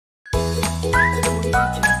The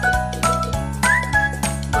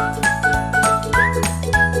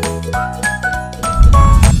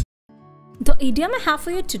idiom I have for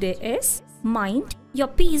you today is mind your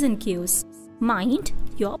P's and Q's. Mind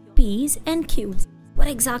your P's and Q's. What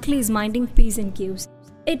exactly is minding P's and Q's?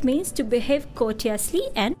 It means to behave courteously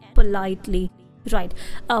and politely. Right.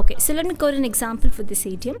 Okay, so let me quote an example for this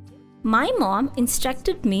idiom. My mom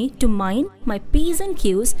instructed me to mind my P's and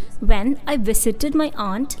Q's when I visited my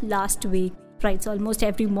aunt last week. Right, so almost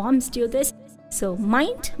every moms do this. So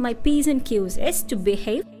mind my P's and Q's is to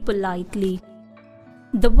behave politely.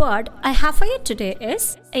 The word I have for you today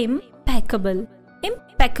is impeccable.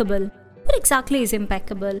 Impeccable. What exactly is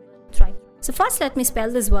impeccable? Right. So first let me spell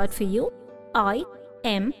this word for you.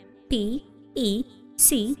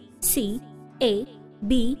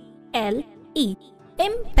 I-M-P-E-C-C-A-B-L-E.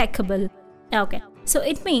 Impeccable. Okay. So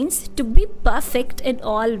it means to be perfect in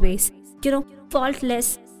all ways.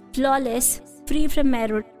 Faultless, flawless, free from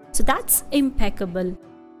error. So that's impeccable.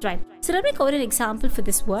 Right. So let me quote an example for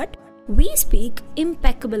this word. We speak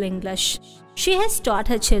impeccable English. She has taught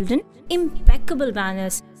her children impeccable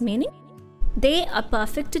manners, meaning they are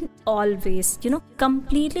perfect in all ways,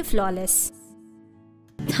 completely flawless.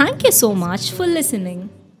 Thank you so much for listening.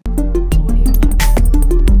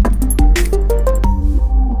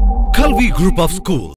 Kalvi Group of Schools.